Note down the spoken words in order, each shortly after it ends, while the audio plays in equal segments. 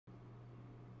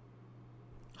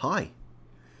Hi!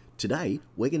 Today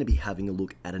we're going to be having a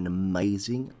look at an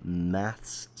amazing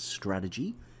maths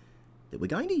strategy that we're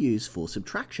going to use for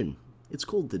subtraction. It's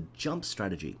called the jump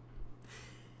strategy.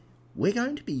 We're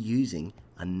going to be using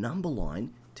a number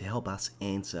line to help us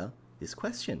answer this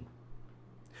question.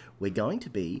 We're going to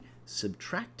be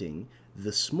subtracting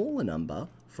the smaller number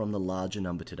from the larger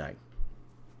number today.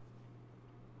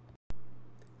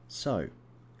 So,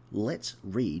 let's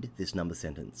read this number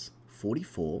sentence.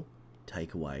 44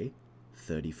 take away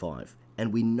 35.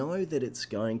 And we know that it's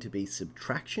going to be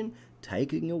subtraction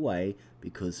taking away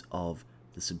because of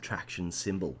the subtraction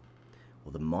symbol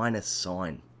or the minus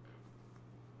sign.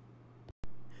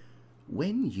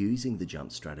 When using the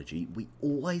jump strategy, we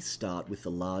always start with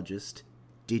the largest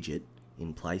digit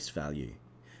in place value.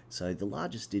 So the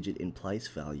largest digit in place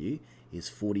value is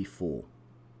 44.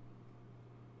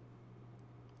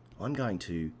 I'm going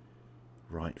to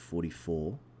write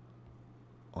 44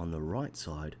 on the right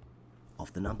side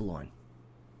of the number line.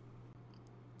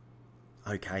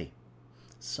 Okay,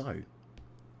 so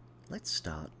let's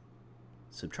start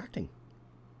subtracting.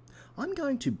 I'm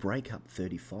going to break up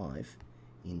 35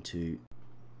 into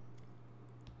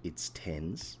its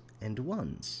tens and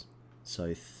ones.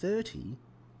 So 30,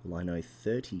 well, I know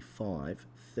 35,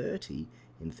 30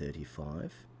 in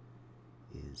 35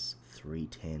 is 3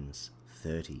 tens,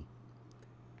 30.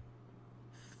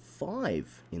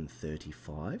 5 in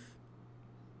 35,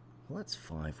 well, that's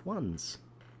 5 ones.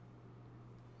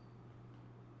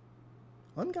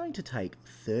 I'm going to take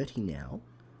 30 now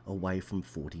away from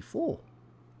 44.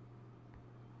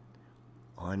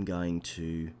 I'm going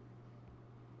to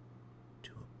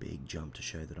do a big jump to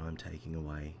show that I'm taking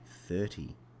away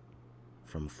 30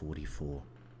 from 44.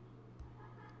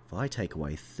 If I take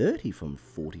away 30 from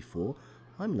 44,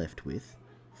 I'm left with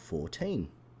 14.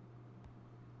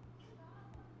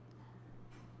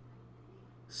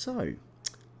 So,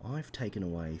 I've taken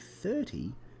away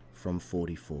 30 from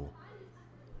 44.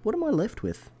 What am I left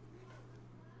with?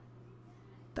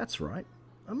 That's right,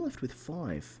 I'm left with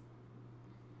 5.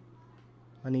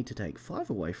 I need to take 5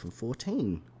 away from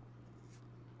 14.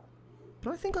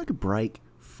 But I think I could break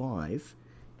 5,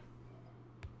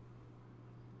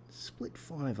 split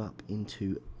 5 up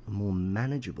into a more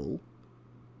manageable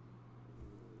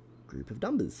group of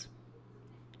numbers.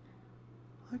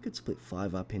 I could split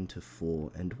 5 up into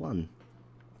 4 and 1.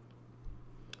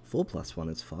 4 plus 1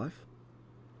 is 5.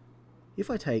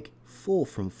 If I take 4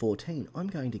 from 14, I'm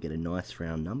going to get a nice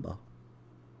round number.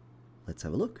 Let's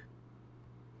have a look.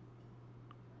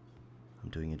 I'm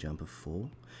doing a jump of 4.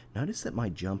 Notice that my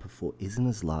jump of 4 isn't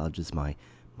as large as my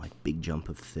big jump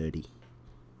of 30.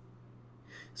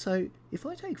 So if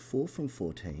I take 4 from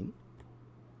 14,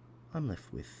 I'm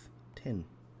left with 10.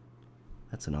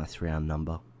 That's a nice round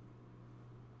number.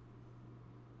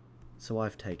 So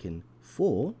I've taken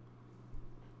 4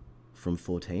 from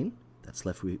 14, that's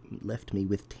left me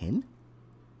with 10,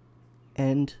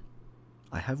 and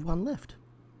I have 1 left.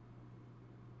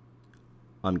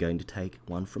 I'm going to take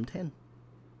 1 from 10.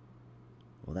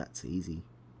 Well, that's easy.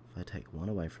 If I take 1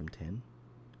 away from 10,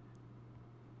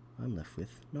 I'm left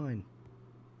with 9.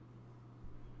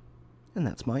 And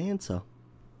that's my answer.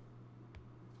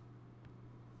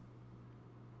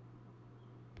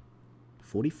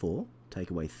 "44 take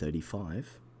away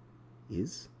 35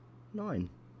 is 9.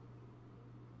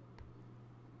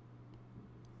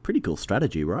 Pretty cool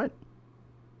strategy, right?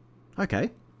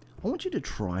 Okay, I want you to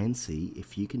try and see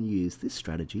if you can use this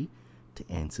strategy to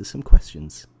answer some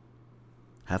questions.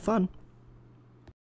 Have fun!